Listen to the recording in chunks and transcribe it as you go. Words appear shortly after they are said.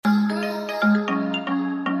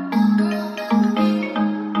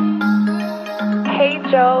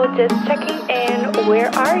Joe, just checking in.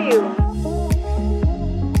 Where are you?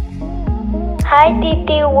 Hi,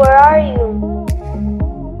 Titi, where are you?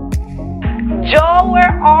 Joe,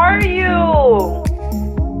 where are you?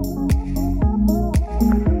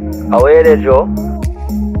 How are you there, Joe?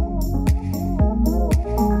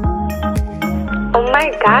 Oh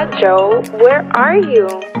my God, Joe, where are you?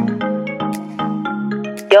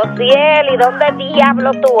 Josiel, ¿y dónde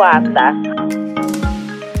diablo tú andas?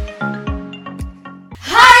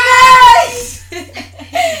 Hi guys!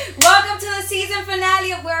 Welcome to the season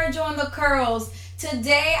finale of Where Are Joe and the Curls.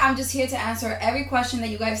 Today I'm just here to answer every question that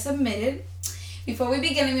you guys submitted. Before we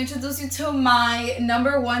begin, let me introduce you to my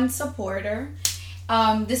number one supporter.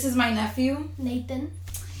 This is my nephew, Nathan.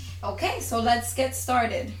 Okay, so let's get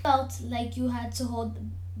started. Felt like you had to hold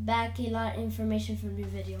back a lot of information from your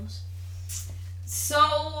videos.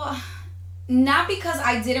 So, not because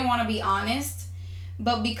I didn't want to be honest,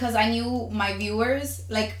 but because I knew my viewers.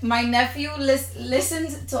 Like, my nephew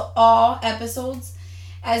listened to all episodes.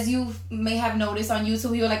 As you may have noticed on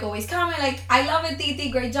YouTube, he would like always comment like, I love it, Titi,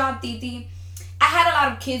 great job, Titi. I had a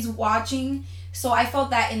lot of kids watching, so I felt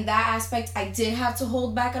that in that aspect I did have to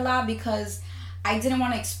hold back a lot because I didn't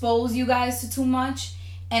want to expose you guys to too much,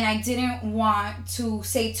 and I didn't want to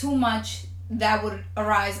say too much that would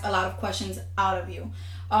arise a lot of questions out of you.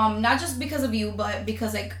 Not just because of you, but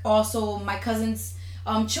because like also my cousins'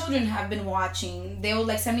 children have been watching. They will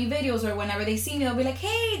like send me videos, or whenever they see me, they'll be like,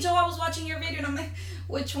 hey Joe, I was watching your video, and I'm like,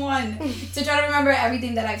 which one? To try to remember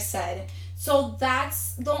everything that I've said. So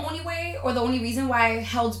that's the only way, or the only reason why I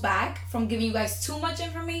held back from giving you guys too much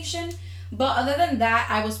information. But other than that,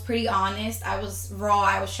 I was pretty honest. I was raw.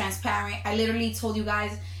 I was transparent. I literally told you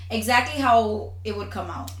guys exactly how it would come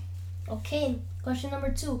out. Okay, question number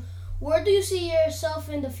 2. Where do you see yourself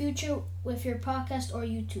in the future with your podcast or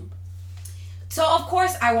YouTube? So, of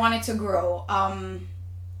course, I wanted to grow.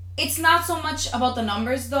 It's not so much about the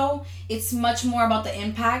numbers, though. It's much more about the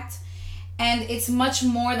impact. And it's much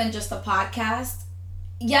more than just a podcast.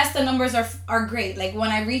 Yes, the numbers are great. Like, when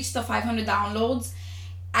I reached the 500 downloads,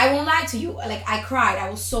 I won't lie to you. Like, I cried. I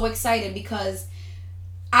was so excited because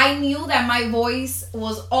I knew that my voice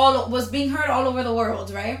was being heard all over the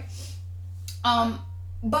world, right?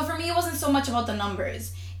 But for me, it wasn't so much about the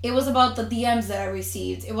numbers. It was about the DMs that I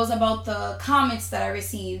received. It was about the comments that I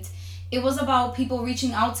received. It was about people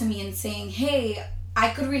reaching out to me and saying, hey, I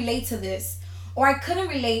could relate to this. Or I couldn't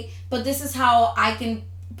relate, but this is how I can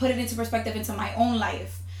put it into perspective into my own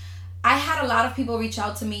life. I had a lot of people reach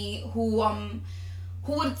out to me who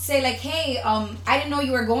would say like, hey, I didn't know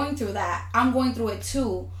you were going through that. I'm going through it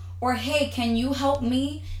too. Or, hey, can you help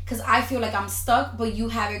me? Because I feel like I'm stuck, but you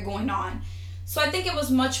have it going on. So I think it was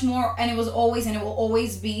much more, and it was always, and it will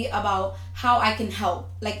always be about how I can help.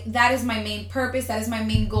 Like, that is my main purpose. That is my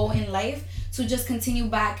main goal in life, to just continue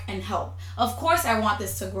back and help. Of course, I want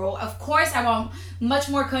this to grow. Of course, I want much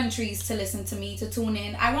more countries to listen to me, to tune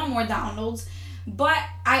in. I want more downloads, but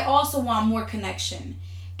I also want more connection.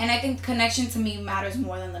 And I think connection to me matters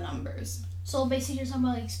more than the numbers. So basically you're talking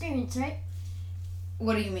about like experience, right?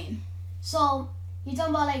 What do you mean? So you're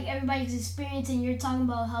talking about like everybody's experience, and you're talking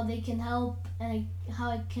about how they can help and like,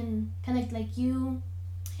 how it can connect like you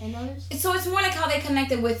and others? So it's more like how they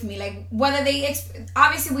connected with me. Like whether they,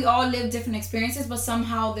 obviously we all live different experiences, but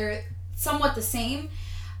somehow they're somewhat the same.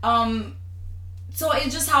 So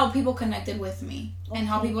it's just how people connected with me. Okay. And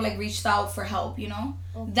how people like reached out for help, you know?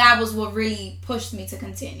 Okay. That was what really pushed me to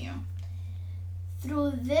continue.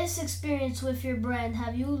 Through this experience with your brand,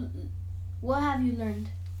 what have you learned?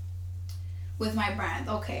 With my brand,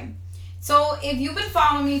 okay. So if you've been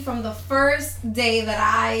following me from the first day that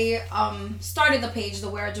I started the page, the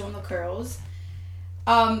Where Are Joe and the Curls,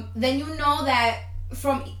 then you know that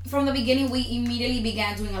from the beginning we immediately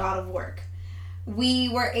began doing a lot of work. We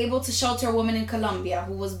were able to shelter a woman in Colombia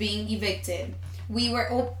who was being evicted. We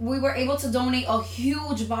were able to donate a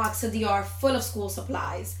huge box to DR full of school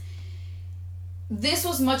supplies. This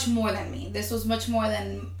was much more than me. This was much more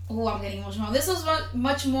than, I'm getting emotional. This was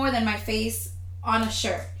much more than my face on a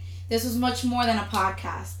shirt. This was much more than a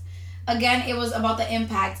podcast. Again, it was about the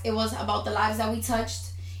impact. It was about the lives that we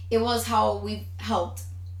touched. It was how we helped.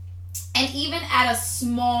 And even at a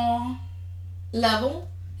small level,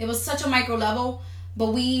 it was such a micro level,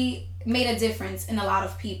 but we made a difference in a lot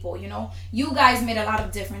of people, you know? You guys made a lot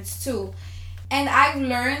of difference too. And I've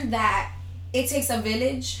learned that it takes a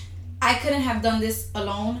village. I couldn't have done this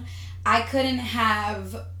alone. I couldn't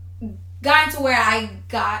have gotten to where I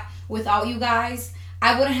got without you guys.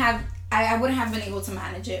 I wouldn't have been able to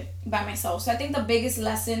manage it by myself. So I think the biggest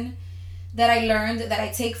lesson that I learned, that I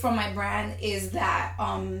take from my brand, is that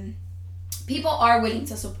people are willing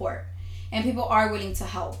to support. and people are willing to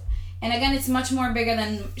help. And again, it's much more bigger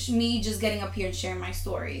than me just getting up here and sharing my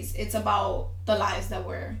stories. It's about the lives that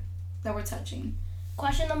we're touching.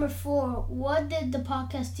 Question number 4. What did the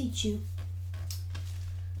podcast teach you?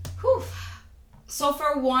 Whew. So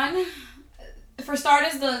for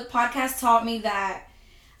starters, the podcast taught me that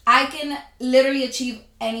I can literally achieve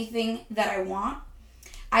anything that I want.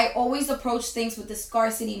 I always approach things with the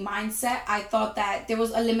scarcity mindset. I thought that there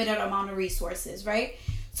was a limited amount of resources, right?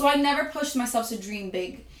 So I never pushed myself to dream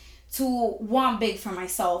big, to want big for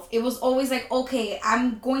myself. It was always like, okay,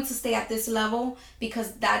 I'm going to stay at this level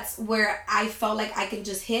because that's where I felt like I can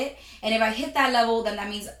just hit. And if I hit that level, then that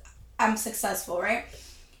means I'm successful, right?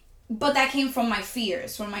 But that came from my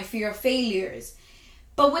fears, from my fear of failures.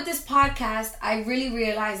 But with this podcast, I really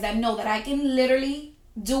realized that no, that I can literally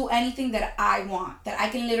do anything that I want, that I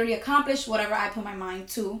can literally accomplish whatever I put my mind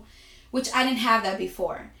to, which I didn't have that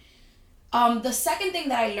before. The second thing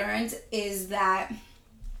that I learned is that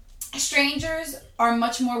strangers are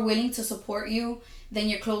much more willing to support you than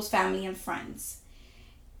your close family and friends.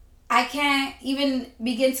 I can't even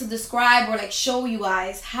begin to describe or like show you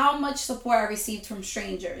guys how much support I received from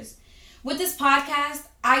strangers. With this podcast,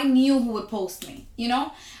 I knew who would post me, you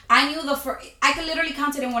know? I knew I could literally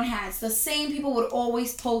count it in one hand. The same people would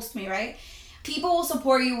always post me, right? People will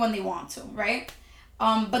support you when they want to, right?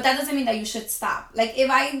 But that doesn't mean that you should stop. Like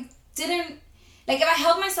if I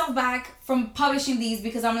held myself back from publishing these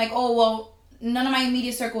because I'm like, oh, well, none of my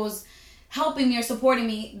immediate circle was helping me or supporting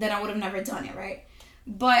me, then I would have never done it, right?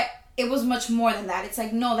 But it was much more than that. It's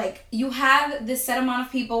like, no, like you have this set amount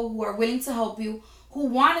of people who are willing to help you, who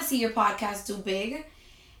want to see your podcast do big.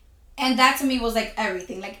 And that to me was like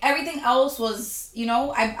everything. Like everything else was, you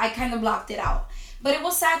know, I kind of blocked it out. But it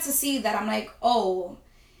was sad to see that I'm like, oh,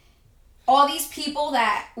 all these people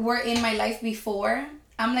that were in my life before,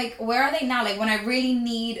 I'm like, where are they now? Like when I really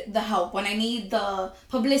need the help, when I need the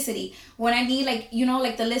publicity, when I need like, you know,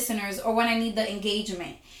 like the listeners, or when I need the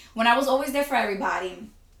engagement, when I was always there for everybody.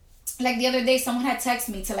 Like the other day, someone had texted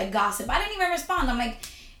me to like gossip. I didn't even respond. I'm like,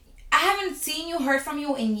 I haven't seen you, heard from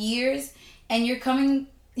you in years, and you're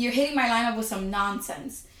hitting my lineup with some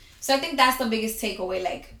nonsense. So I think that's the biggest takeaway.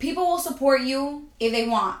 Like, people will support you if they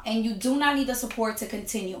want, and you do not need the support to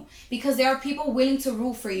continue because there are people willing to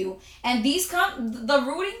root for you. And the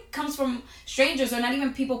rooting comes from strangers or not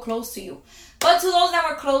even people close to you. But to those that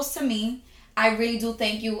were close to me, I really do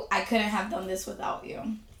thank you. I couldn't have done this without you.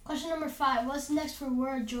 Question number 5. What's next for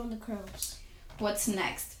Where Joe and the Curls? What's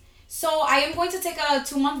next? So I am going to take a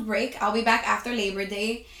 2-month break. I'll be back after Labor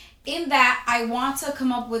Day. In that, I want to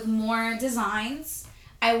come up with more designs.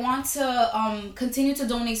 I want to continue to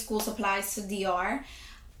donate school supplies to DR.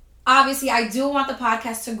 Obviously, I do want the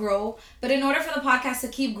podcast to grow. But in order for the podcast to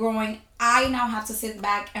keep growing, I now have to sit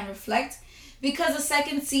back and reflect. Because the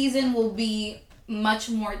second season will be much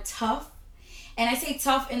more tough. And I say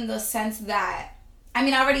tough in the sense that, I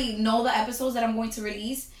mean, I already know the episodes that I'm going to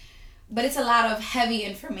release. But it's a lot of heavy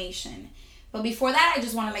information. But before that, I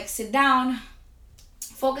just want to like sit down,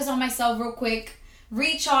 focus on myself real quick,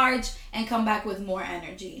 recharge, and come back with more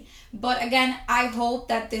energy. But again, I hope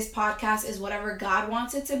that this podcast is whatever God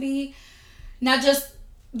wants it to be. Not just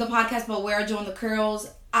the podcast, but Where Are Joe and the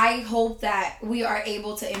Curls. I hope that we are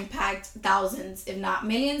able to impact thousands, if not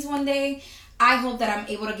millions one day. I hope that I'm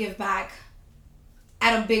able to give back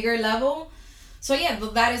at a bigger level. So yeah,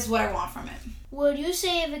 that is what I want from it. Would you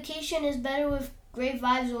say a vacation is better with Great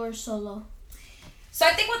Vibes or solo? So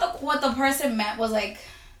I think what the person meant was like,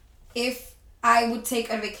 if I would take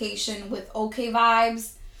a vacation with OK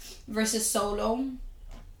Vibes versus solo.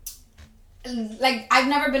 Like, I've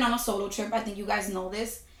never been on a solo trip. I think you guys know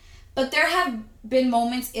this. But there have been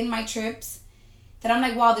moments in my trips that I'm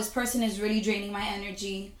like, wow, this person is really draining my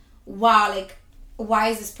energy. Wow, like, why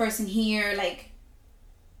is this person here? Like,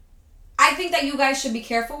 I think that you guys should be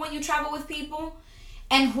careful when you travel with people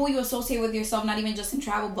and who you associate with yourself, not even just in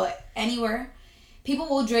travel, but anywhere. People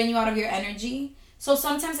will drain you out of your energy. So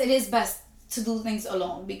sometimes it is best to do things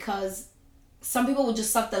alone because some people will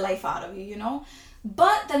just suck the life out of you, you know?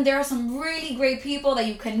 But then there are some really great people that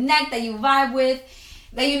you connect, that you vibe with,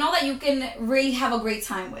 that you know that you can really have a great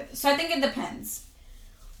time with. So I think it depends.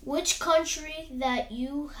 Which country that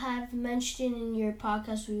you have mentioned in your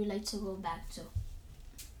podcast would you like to go back to?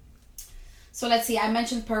 So let's see. I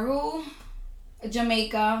mentioned Peru,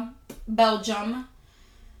 Jamaica, Belgium,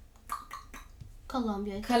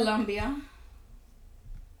 Colombia. Colombia.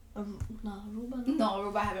 Aruba? No,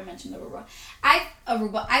 Aruba. I haven't mentioned Aruba.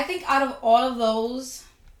 I think out of all of those,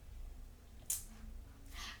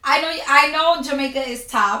 I know Jamaica is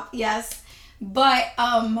top, yes, but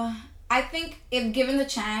I think if given the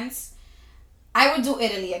chance, I would do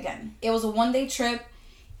Italy again. It was a 1-day trip.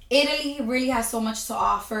 Italy really has so much to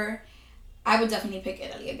offer. I would definitely pick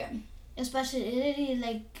Italy again. Especially Italy,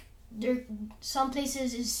 like there, some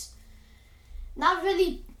places is not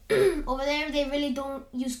really over there. They really don't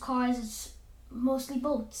use cars. It's mostly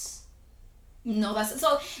boats. No,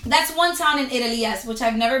 that's one town in Italy, yes, which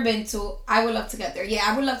I've never been to. I would love to get there. Yeah,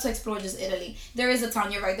 I would love to explore just Italy. There is a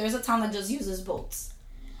town, you're right. There's a town that just uses boats.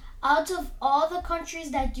 Out of all the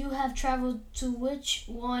countries that you have traveled to, which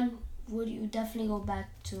one would you definitely go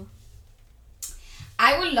back to?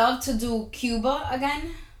 I would love to do Cuba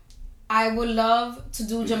again. I would love to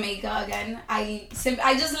do Jamaica again. I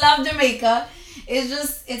just love Jamaica.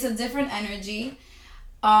 It's a different energy.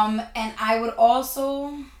 And I would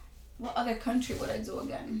also, what other country would I do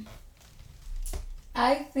again?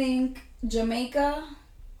 I think Jamaica,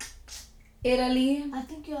 Italy. I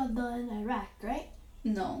think you have done Iraq, right?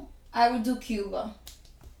 No, I would do Cuba.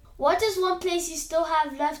 What is one place you still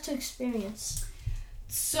have left to experience?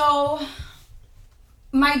 So,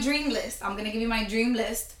 my dream list. I'm going to give you my dream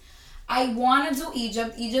list. I want to do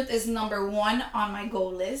Egypt. Egypt is number 1 on my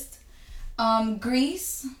goal list.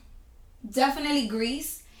 Greece. Definitely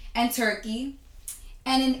Greece and Turkey.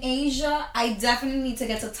 And in Asia, I definitely need to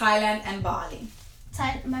get to Thailand and Bali.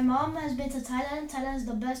 My mom has been to Thailand. Thailand is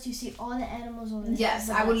the best. You see all the animals over there. Yes,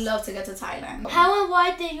 I would love to get to Thailand. How and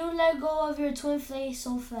why did you let go of your twin flame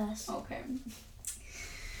so fast? Okay.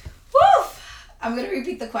 Woo! I'm going to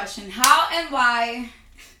repeat the question. How and why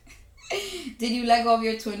did you let go of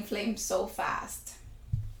your twin flame so fast?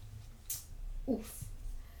 Oof.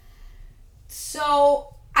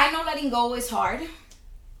 So, I know letting go is hard.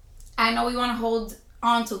 I know we want to hold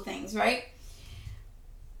on to things, right?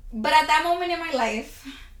 But at that moment in my life,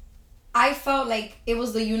 I felt like it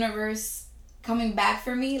was the universe coming back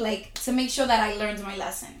for me, like to make sure that I learned my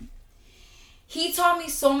lesson. He taught me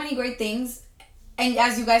so many great things, and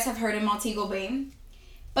as you guys have heard in Montego Bay.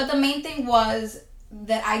 But the main thing was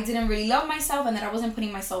that I didn't really love myself and that I wasn't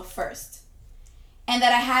putting myself first. And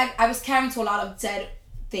that I was carrying to a lot of dead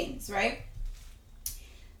things, right?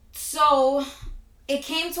 So it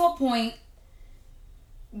came to a point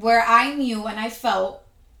where I knew and I felt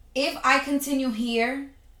if I continue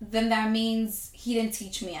here, then that means he didn't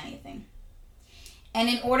teach me anything. And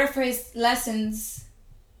in order for his lessons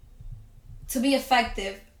to be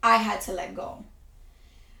effective, I had to let go.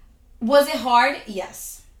 Was it hard?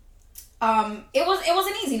 Yes. It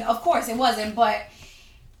wasn't easy. Of course it wasn't, but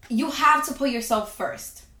you have to put yourself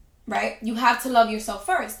first, right? You have to love yourself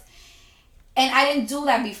first. And I didn't do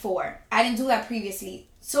that before. I didn't do that previously.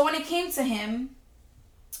 So when it came to him,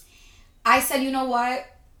 I said, you know what?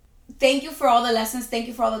 Thank you for all the lessons. Thank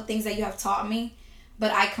you for all the things that you have taught me.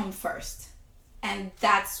 But I come first. And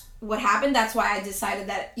that's what happened. That's why I decided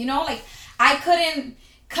that, I couldn't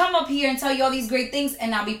come up here and tell you all these great things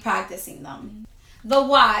and not be practicing them. The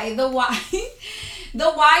why. The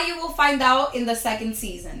why you will find out in the 2nd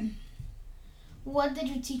season. What did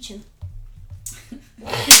you teach him?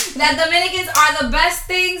 That Dominicans are the best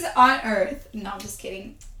things on earth. No, I'm just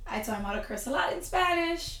kidding. I taught him how to curse a lot in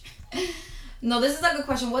Spanish. No, this is a good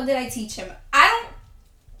question. What did I teach him? I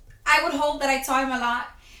would hope that I taught him a lot.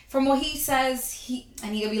 From what he says,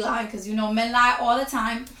 and he could be lying because men lie all the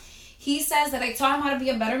time. He says that I taught him how to be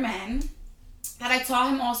a better man. That I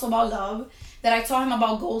taught him also about love. That I taught him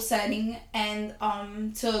about goal setting and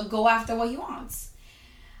to go after what he wants.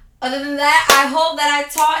 Other than that, I hope that I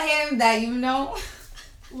taught him that,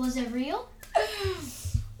 Was it real?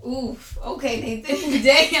 Oof. Okay, Nathan.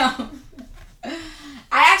 Damn.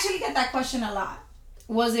 I actually get that question a lot.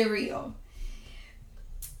 Was it real?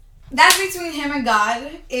 That's between him and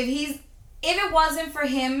God. If it wasn't for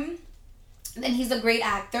him, then he's a great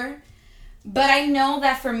actor. But I know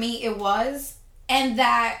that for me it was. And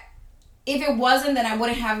that if it wasn't, then I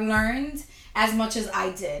wouldn't have learned as much as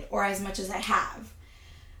I did. Or as much as I have.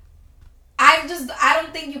 I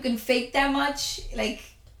don't think you can fake that much. Like,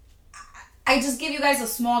 I just give you guys a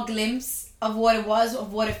small glimpse of what it was,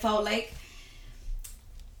 of what it felt like.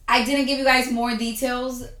 I didn't give you guys more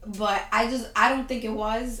details, but I don't think it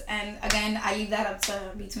was. And again, I leave that up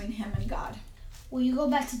to between him and God. Will you go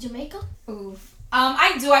back to Jamaica? Oof.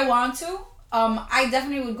 I want to. I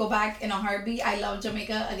definitely would go back in a heartbeat. I love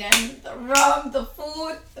Jamaica. Again, the rum, the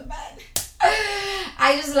food, the bed.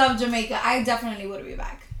 I just love Jamaica. I definitely would be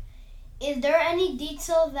back. Is there any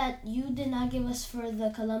detail that you did not give us for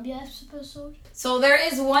the Colombia episode? So there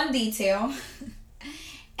is one detail.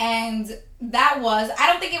 And that was, I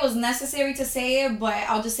don't think it was necessary to say it, but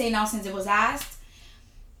I'll just say it now since it was asked.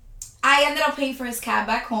 I ended up paying for his cab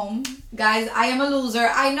back home. Guys, I am a loser.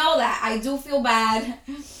 I know that. I do feel bad.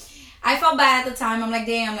 I felt bad at the time. I'm like,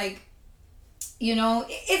 damn, like, You know,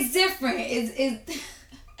 it's different. It's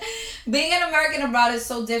being an American abroad is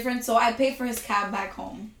so different. So I paid for his cab back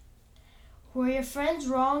home. Were your friends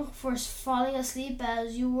wrong for falling asleep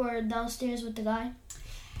as you were downstairs with the guy?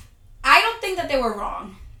 I don't think that they were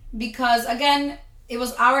wrong. Because, again, it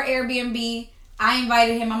was our Airbnb. I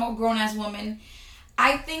invited him. I'm a grown-ass woman.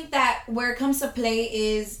 I think that where it comes to play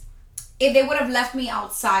is if they would have left me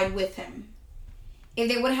outside with him. If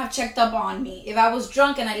they would have checked up on me. If I was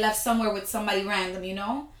drunk and I left somewhere with somebody random, you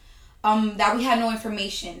know? That we had no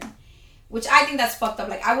information. Which I think that's fucked up.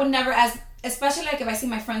 Like, I would never, especially like if I see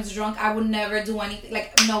my friends drunk, I would never do anything.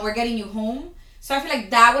 Like, no, we're getting you home. So I feel like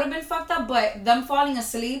that would have been fucked up. But them falling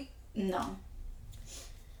asleep, no.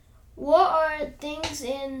 What are things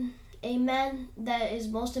in a man that is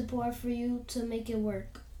most important for you to make it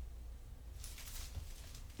work?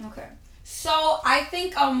 Okay. So I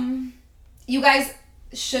think you guys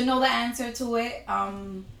should know the answer to it.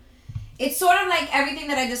 It's sort of like everything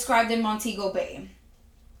that I described in Montego Bay.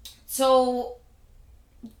 So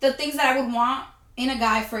the things that I would want in a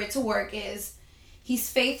guy for it to work is he's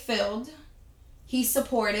faith-filled, he's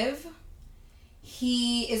supportive,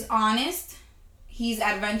 he is honest, he's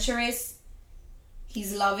adventurous,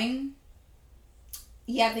 he's loving.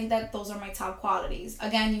 Yeah, I think that those are my top qualities.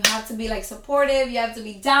 Again, you have to be like supportive, you have to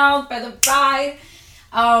be down for the ride.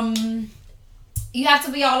 You have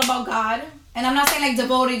to be all about God. And I'm not saying like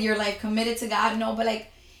devoted, you're like committed to God, no, but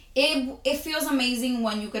like it feels amazing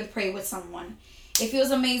when you can pray with someone. It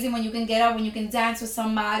feels amazing when you can get up, when you can dance with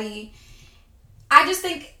somebody. I just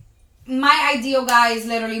think my ideal guy is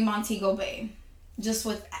literally Montego Bay. Just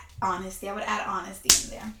with honesty. I would add honesty in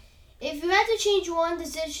there. If you had to change one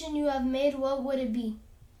decision you have made, what would it be?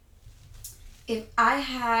 If I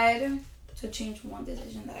had to change one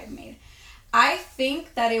decision that I've made, I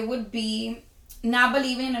think that it would be not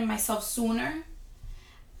believing in myself sooner.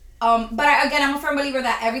 But I'm a firm believer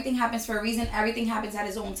that everything happens for a reason. Everything happens at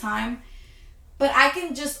its own time. But I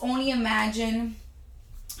can just only imagine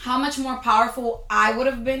how much more powerful I would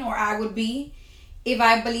have been or I would be if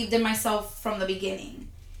I believed in myself from the beginning.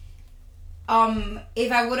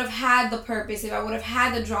 If I would have had the purpose, if I would have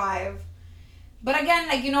had the drive. But again,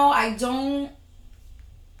 like, you know, I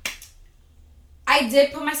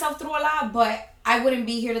did put myself through a lot, but I wouldn't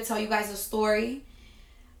be here to tell you guys a story.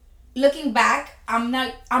 Looking back, I'm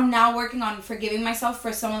now working on forgiving myself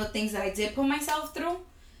for some of the things that I did put myself through.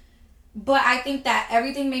 But I think that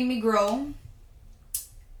everything made me grow.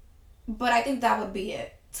 But I think that would be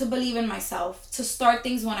it. To believe in myself. To start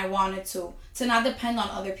things when I wanted to. To not depend on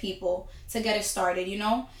other people to get it started, you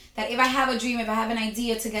know? That if I have a dream, if I have an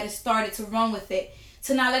idea, to get it started, to run with it.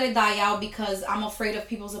 To not let it die out because I'm afraid of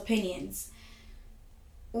people's opinions.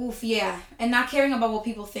 Oof, yeah. And not caring about what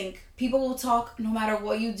people think. People will talk no matter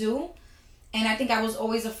what you do. And I think I was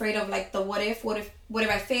always afraid of like the what if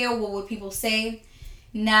I fail, what would people say?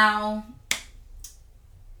 Now,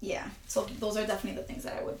 yeah. So those are definitely the things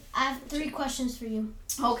that I would. I have 3 questions for you.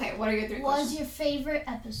 Okay, what are your 3 questions? What was your favorite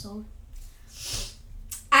episode?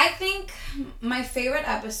 I think my favorite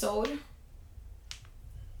episode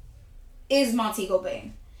is Montego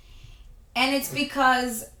Bay. And it's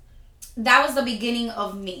because that was the beginning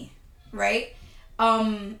of me, right?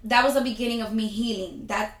 That was the beginning of me healing.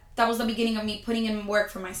 That was the beginning of me putting in work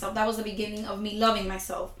for myself. That was the beginning of me loving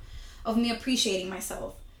myself, of me appreciating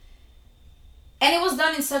myself. And it was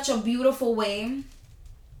done in such a beautiful way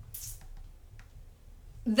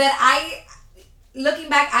that looking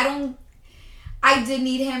back, I did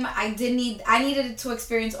need him. I needed to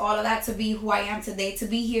experience all of that to be who I am today, to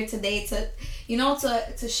be here today,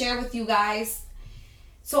 to share with you guys.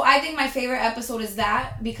 So I think my favorite episode is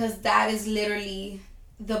that, because that is literally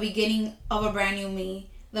the beginning of a brand new me,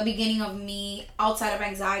 the beginning of me outside of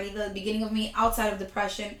anxiety, the beginning of me outside of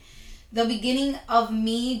depression, the beginning of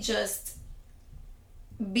me just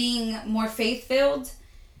being more faith-filled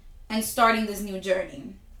and starting this new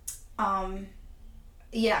journey.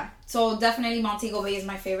 Yeah, so definitely Montego Bay is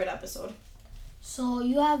my favorite episode. So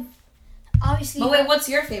you have, obviously... But wait, what's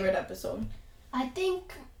your favorite episode? I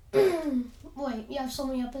think... Wait, you have so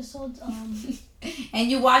many episodes.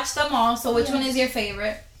 And you watched them all, so which Yes. one is your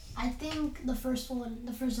favorite? I think the first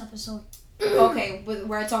episode. Okay,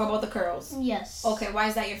 where I talk about the curls. Yes. Okay, why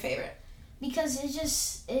is that your favorite? Because it's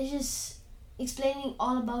just explaining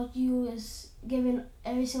all about you, is giving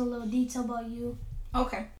every single little detail about you.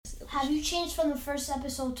 Okay. Have you changed from the first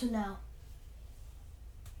episode to now?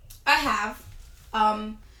 I have.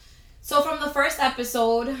 So from the first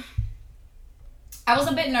episode, I was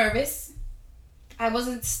a bit nervous. I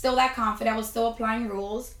wasn't still that confident. I was still applying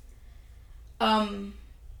rules. I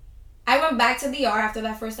went back to DR after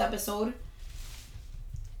that first episode.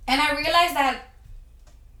 And I realized that,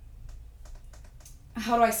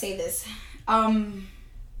 how do I say this? A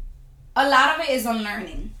lot of it is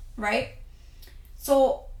unlearning, right?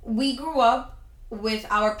 So we grew up with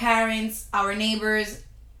our parents, our neighbors,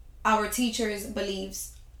 our teachers'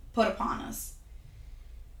 beliefs put upon us.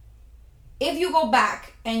 If you go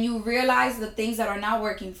back and you realize the things that are not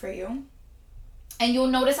working for you, and you'll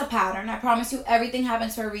notice a pattern, I promise you everything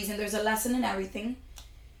happens for a reason. There's a lesson in everything.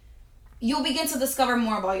 You'll begin to discover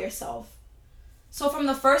more about yourself. So from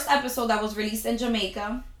the first episode that was released in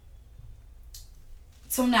Jamaica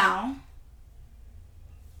till now,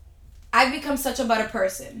 I've become such a better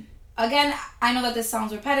person. Again, I know that this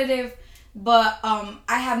sounds repetitive, but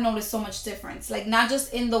I have noticed so much difference. Like, not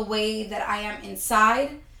just in the way that I am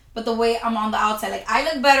inside, but the way I'm on the outside. Like, I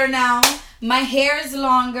look better now. My hair is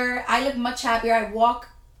longer. I look much happier. I walk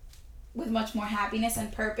with much more happiness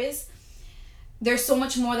and purpose. There's so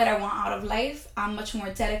much more that I want out of life. I'm much more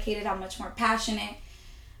dedicated. I'm much more passionate.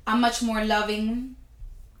 I'm much more loving.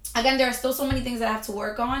 Again, there are still so many things that I have to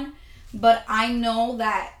work on, but I know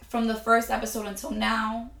that from the first episode until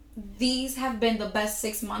now, these have been the best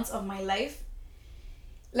 6 months of my life.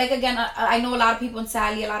 Like, again, I know a lot of people, and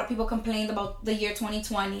sadly, a lot of people complained about the year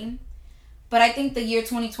 2020. But I think the year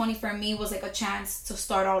 2020 for me was like a chance to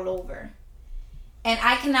start all over. And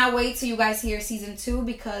I cannot wait till you guys hear season 2,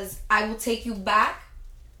 because I will take you back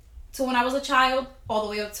to when I was a child all the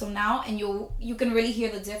way up till now, and you can really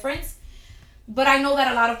hear the difference. But I know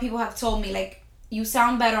that a lot of people have told me, like, you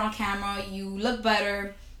sound better on camera, you look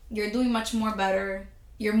better, you're doing much more better,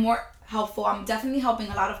 you're more helpful. I'm definitely helping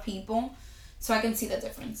a lot of people, so I can see the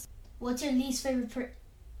difference. What's your least favorite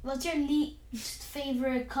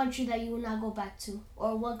country that you will not go back to,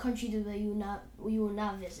 or one country that you will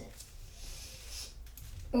not visit?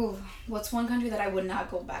 Ooh, what's one country that I would not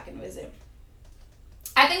go back and visit?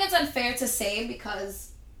 I think it's unfair to say,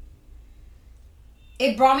 because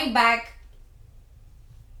it brought me back,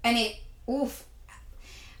 and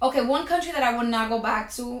okay, one country that I would not go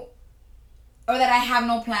back to, or that I have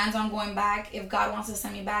no plans on going back, if God wants to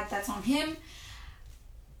send me back, that's on him,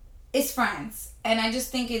 is France. And I just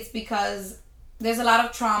think it's because there's a lot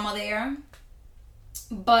of trauma there,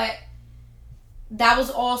 but that was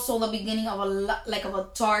also the beginning of a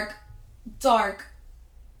dark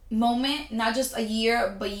moment, not just a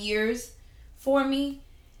year, but years for me.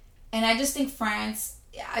 And I just think France,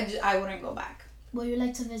 I wouldn't go back. Would you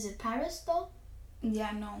like to visit Paris, though?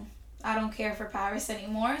 Yeah, no. I don't care for Paris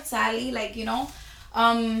anymore, sadly. Like, I don't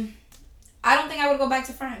think I would go back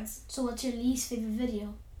to France. So what's your least favorite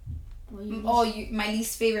video? My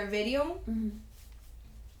least favorite video? Mm-hmm.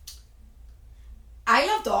 I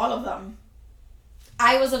loved all of them.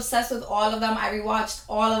 I was obsessed with all of them. I rewatched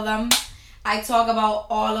all of them. I talk about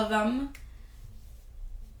all of them.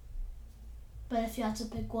 But if you had to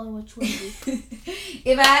pick one, which would it be?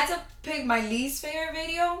 If I had to pick my least favorite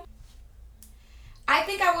video, I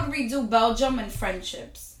think I would redo Belgium and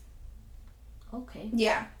Friendships. Okay.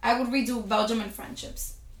 Yeah, I would redo Belgium and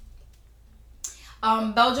Friendships.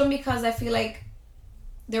 Belgium, because I feel like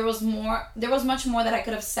there was much more that I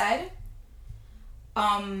could have said.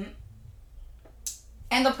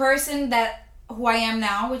 And the person who I am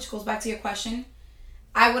now, which goes back to your question,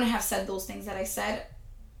 I wouldn't have said those things that I said,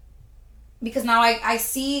 because now I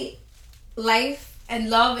see life and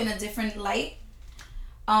love in a different light.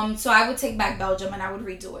 So I would take back Belgium and I would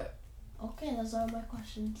redo it. Okay, those are my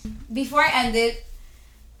questions. Before I end it,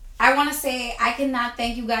 I want to say I cannot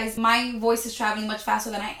thank you guys. My voice is traveling much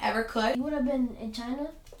faster than I ever could. You would have been in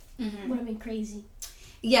China. Mm-hmm. Would have been crazy.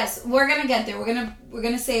 Yes, we're gonna get there. We're gonna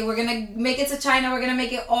make it to China. We're gonna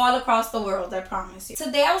make it all across the world. I promise you.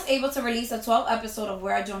 Today I was able to release a 12th episode of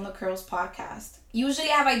Where I Joined the Curls podcast.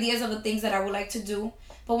 Usually I have ideas of the things that I would like to do,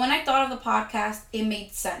 but when I thought of the podcast, it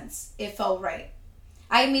made sense. It felt right.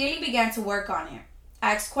 I immediately began to work on it.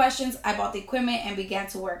 I asked questions, I bought the equipment, and began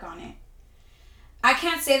to work on it. I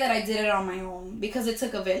can't say that I did it on my own, because it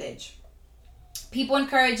took a village. People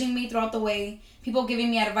encouraging me throughout the way, people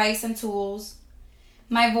giving me advice and tools,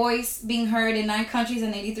 my voice being heard in 9 countries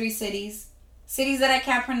and 83 cities, cities that I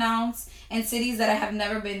can't pronounce, and cities that I have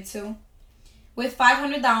never been to. With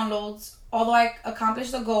 500 downloads, although I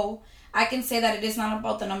accomplished the goal, I can say that it is not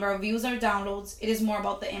about the number of views or downloads, it is more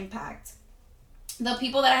about the impact. The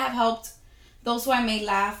people that I have helped, those who I made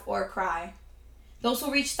laugh or cry, those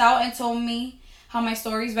who reached out and told me how my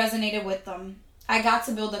stories resonated with them. I got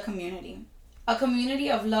to build a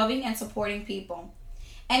community of loving and supporting people.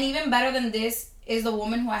 And even better than this is the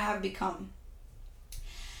woman who I have become.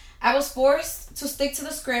 I was forced to stick to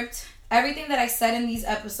the script. Everything that I said in these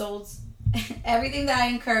episodes, everything that I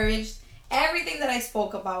encouraged, everything that I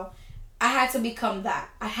spoke about, I had to become that.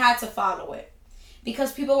 I had to follow it.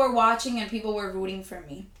 Because people were watching and people were rooting for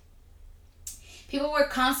me. People were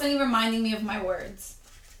constantly reminding me of my words.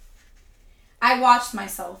 I watched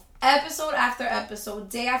myself, episode after episode,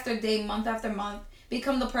 day after day, month after month,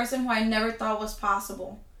 become the person who I never thought was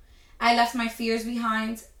possible. I left my fears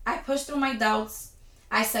behind. I pushed through my doubts.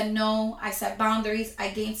 I said no. I set boundaries. I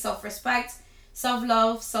gained self-respect,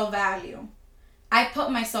 self-love, self-value. I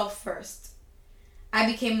put myself first. I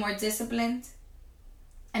became more disciplined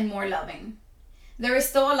and more loving. There is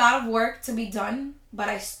still a lot of work to be done, but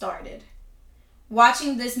I started.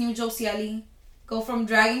 Watching this new Josiely go from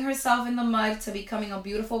dragging herself in the mud to becoming a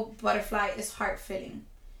beautiful butterfly is heart-filling.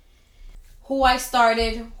 Who I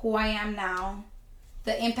started, who I am now,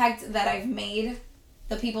 the impact that I've made,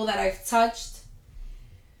 the people that I've touched,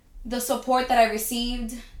 the support that I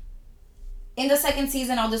received. In the second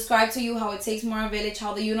season, I'll describe to you how it takes more a village,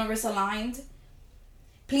 how the universe aligned.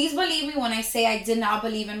 Please believe me when I say I did not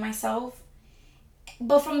believe in myself.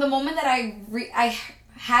 But from the moment that I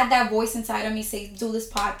had that voice inside of me say, do this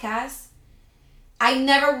podcast, I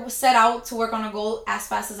never set out to work on a goal as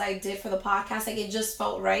fast as I did for the podcast. Like, it just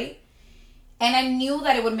felt right. And I knew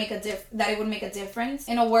that it would make a difference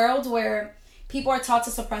in a world where people are taught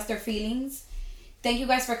to suppress their feelings. Thank you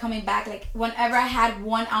guys for coming back. Like, whenever I had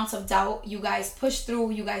 1 ounce of doubt, you guys pushed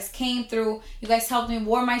through, you guys came through, you guys helped me,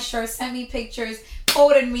 wore my shirt, sent me pictures,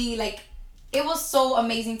 quoted me. Like, it was so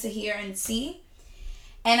amazing to hear and see.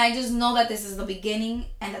 And I just know that this is the beginning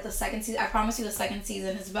and that the second season, I promise you the second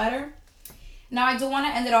season is better. Now, I do want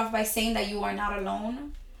to end it off by saying that you are not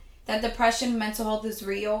alone. That depression, mental health is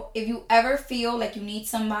real. If you ever feel like you need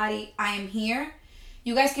somebody, I am here.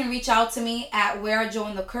 You guys can reach out to me at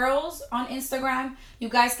wherearejoeandthecurls on Instagram. You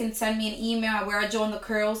guys can send me an email at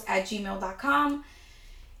wherearejoeandthecurls@gmail.com.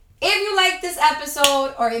 If you like this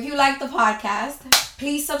episode or if you like the podcast,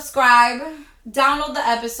 please subscribe, download the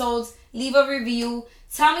episodes, leave a review.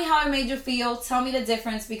 Tell me how it made you feel. Tell me the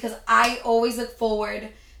difference, because I always look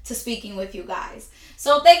forward to speaking with you guys.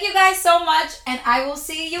 So thank you guys so much, and I will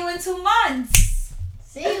see you in 2 months.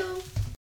 See you.